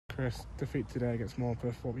first defeat today against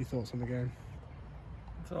Morpeth. What were your thoughts on the game?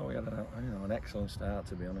 I thought we had an excellent start,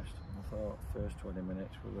 to be honest. I thought first 20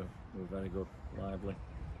 minutes we were very good, lively.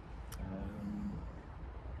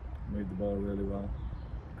 Moved the ball really well,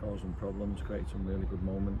 caused some problems, created some really good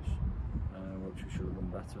moments, which we should have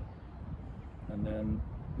done better. And then,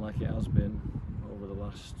 like it has been over the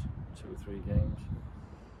last 2 or 3 games,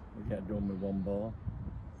 we get done with one ball.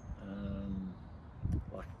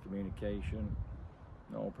 Lack of communication,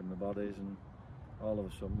 not opening the bodies, and all of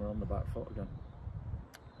a sudden we're on the back foot again.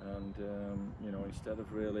 And you know, instead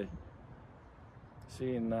of really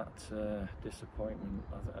seeing that disappointment,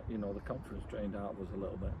 you know, the confidence drained out of us a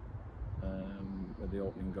little bit with the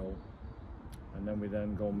opening goal, and then we go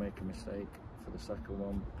and make a mistake for the second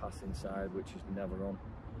one, pass inside, which is never on.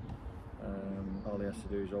 All he has to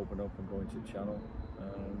do is open up and go into the channel,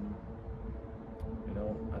 you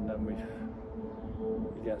know, and then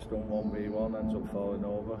he gets done 1v1, ends up falling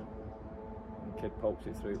over, and the kid pokes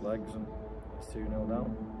it through legs and it's 2-0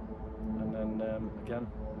 down. And then again,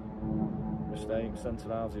 mistake, centre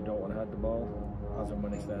halves who don't want to head the ball as and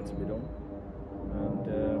when it's there to be done, and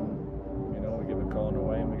you know, we give a corner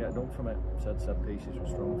away and we get done from it. Set pieces were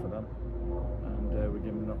strong for them, and we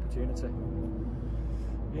give them an opportunity.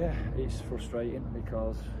 Yeah, it's frustrating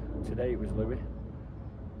because today it was Louis,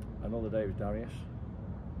 another day it was Darius,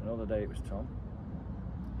 another day it was Tom,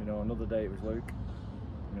 you know, another day it was Luke.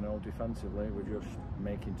 You know, defensively we're just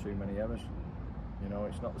making too many errors. You know,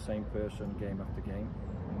 it's not the same person game after game,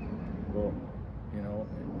 but you know,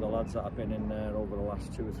 the lads that have been in there over the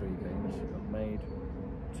last 2 or 3 games have made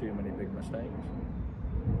too many big mistakes.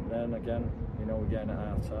 Then again, you know, we're getting at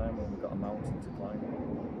half time and we've got a mountain to climb.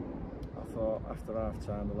 I thought after half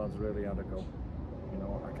time the lads really had a go. You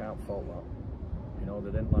know, I can't fault that. You know,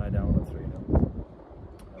 they didn't lie down at 3-0.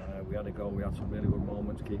 We had a go, we had some really good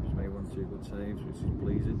moments, keepers made 1 or 2 good saves, which is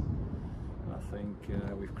pleasing. I think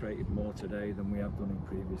we've created more today than we have done in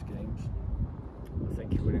previous games. I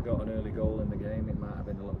think if we'd have got an early goal in the game, it might have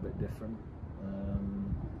been a little bit different.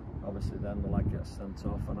 Obviously then the lad gets sent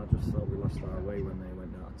off, and I just thought we lost our way when they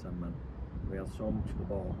went down to 10 men. We had so much of the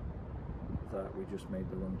ball that we just made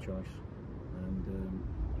the wrong choice, and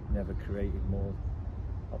never created more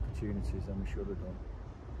opportunities than we should have done,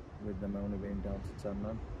 with them only being down to 10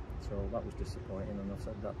 men. So that was disappointing, and I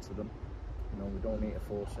said that to them. You know, we don't need to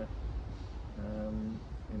force it.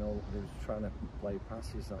 You know, they was trying to play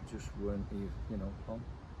passes that just weren't even, you know, on.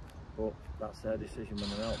 But that's their decision when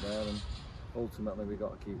they're out there, and ultimately we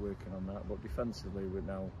got to keep working on that. But defensively,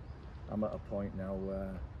 I'm at a point now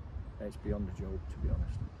where it's beyond a joke, to be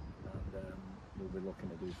honest, and we'll be looking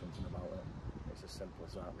to do something about it. It's as simple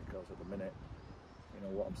as that, because at the minute, you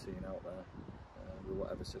know, what I'm seeing out there, with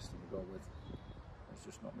whatever system we go with, it's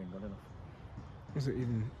just not been good enough. Was it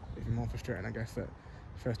even more frustrating, I guess, that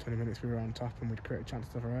first 20 minutes we were on top and we'd created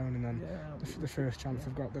chances of our own, and then the first chance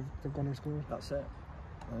they've got, they've gone and scored? That's it.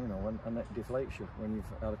 You know, and it deflates you when you've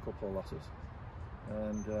had a couple of losses.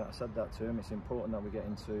 And I said that to him, it's important that we get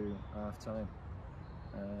into half time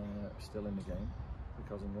still in the game,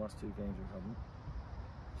 because in the last 2 games we haven't.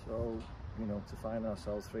 So, you know, to find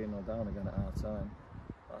ourselves 3-0 down again at half time,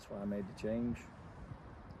 that's why I made the change.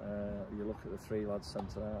 You look at the 3 lads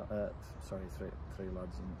three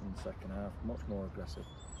lads in the second half, much more aggressive,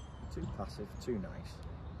 too passive, too nice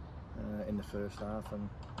in the first half, and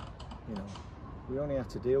you know, we only had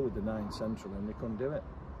to deal with the 9 central and we couldn't do it,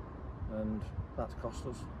 and that's cost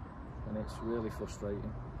us, and it's really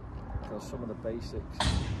frustrating because some of the basic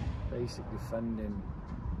defending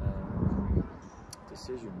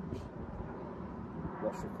decisions,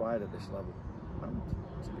 what's required at this level, and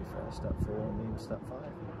to be fair, step 4 and even step 5,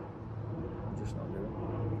 I'm just not doing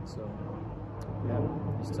it. So yeah,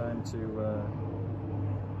 it's time to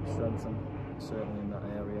strengthen, certainly in that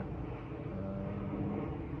area.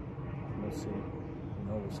 We'll see, you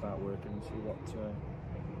know, we'll start working and see what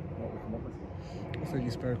we come up with. I think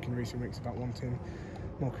you spoke in recent weeks about wanting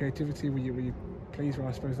more creativity. Were you pleased with,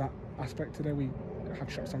 I suppose, that aspect today? We had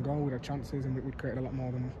shots on goal, we had chances, and we'd created a lot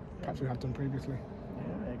more than perhaps we had done previously.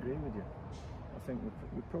 Yeah, I agree with you. I think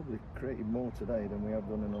we probably created more today than we have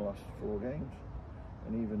done in the last 4 games,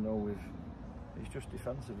 and even though it's just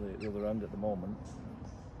defensively at the other end at the moment,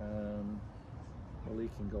 we're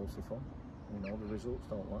leaking goals for fun. You know, the results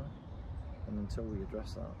don't lie, and until we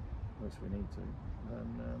address that, which we need to,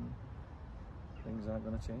 then things aren't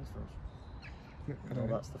going to change for us. You know,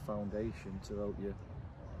 that's the foundation to help you,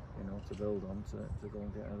 you know, to build on to go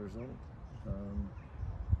and get a result.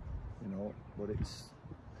 You know, but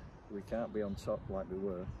we can't be on top like we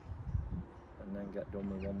were and then get done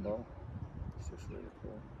with 1 ball. It's just really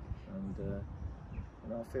poor. And you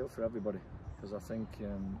know, I feel for everybody, because I think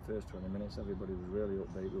first 20 minutes everybody was really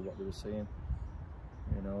upbeat with what they were seeing.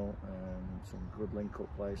 You know, some good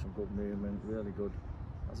link-up play, some good movement, really good.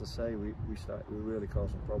 As I say, we really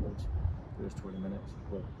caused some problems first 20 minutes,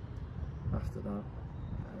 but after that,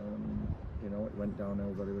 you know, it went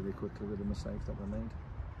downhill very, very quickly with the mistakes that were made.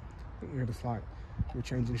 I think we had a slight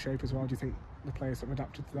change in shape as well. Do you think the players have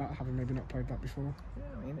adapted to that, having maybe not played that before? Yeah,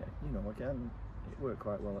 I mean, you know, again, it worked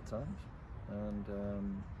quite well at times, and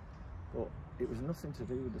but it was nothing to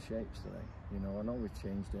do with the shapes today. You know, I know we've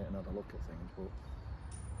changed it and had a look at things,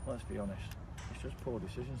 but let's be honest, it's just poor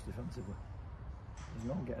decisions defensively. There's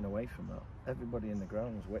no getting away from that. Everybody in the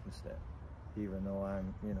ground has witnessed it, even though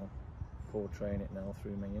I'm, you know, portraying it now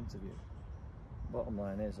through my interview. Bottom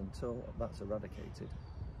line is, until that's eradicated,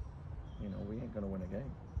 you know, we ain't going to win a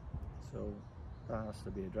game. So that has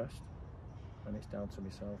to be addressed, and it's down to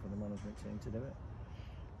myself and the management team to do it.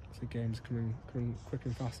 So games coming quick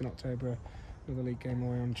and fast in October. Another league game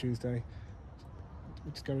away on Tuesday.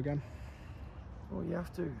 We just go again. Well, you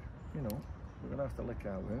have to, you know, we're going to have to lick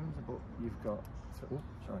our wounds, but you've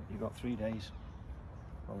got 3 days.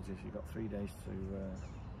 Apologies, you've got 3 days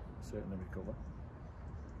to certainly recover,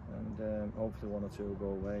 and hopefully 1 or 2 will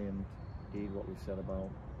go away and heed what we've said about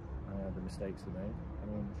the mistakes they made. I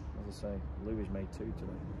mean, as I say, Louis made 2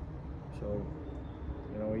 today, so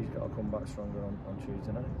you know he's got to come back stronger on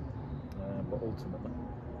Tuesday night. But ultimately,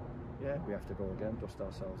 yeah, we have to go again, dust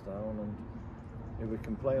ourselves down, and if we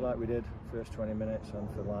can play like we did first 20 minutes and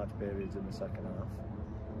for large periods in the second half,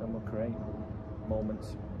 then we'll create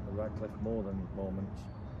moments at Radcliffe, more than moments,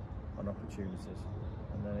 and opportunities.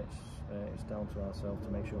 And then it's down to ourselves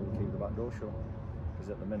to make sure we keep the back door shut,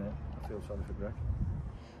 because at the minute I feel sorry for Greg.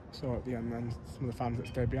 So at the end then, some of the fans that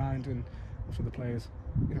stayed behind and also the players,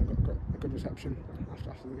 you know, got a good reception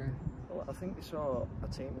after the game. Well, I think they saw a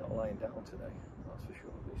team not lying down today, that's for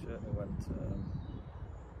sure. They certainly went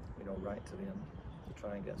you know, right to the end to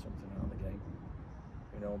try and get something out of the game.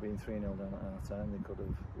 You know, being 3-0 down at half time, they could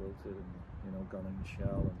have wilted and, you know, gone in the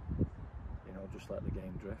shell and, you know, just let the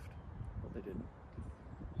game drift, but they didn't.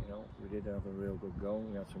 You know, we did have a real good goal,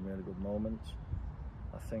 we had some really good moments.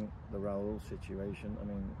 I think the Raoul situation, I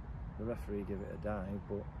mean, the referee gave it a dive,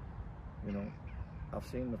 but, you know, I've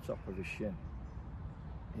seen the top of his shin.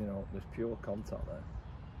 You know, there's pure contact there.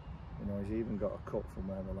 You know, he's even got a cut from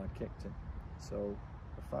where the lad kicked him. So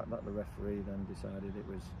the fact that the referee then decided it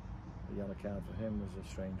was a yellow card for him was a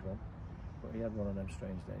strange one. But he had one of them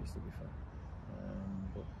strange days, to be fair.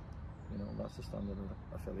 But, you know, that's the standard of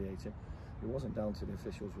affiliating. It wasn't down to the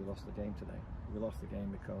officials we lost the game today. We lost the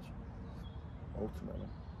game because ultimately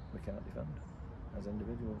we can't defend as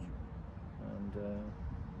individuals. And,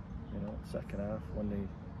 you know, second half, when they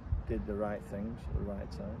did the right things at the right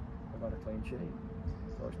time, they've had a clean sheet.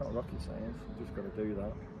 So it's not rocket science, you've just got to do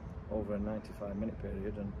that over a 95-minute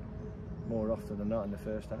period, and more often than not in the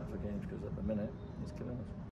first half of games, because at the minute it's killing us.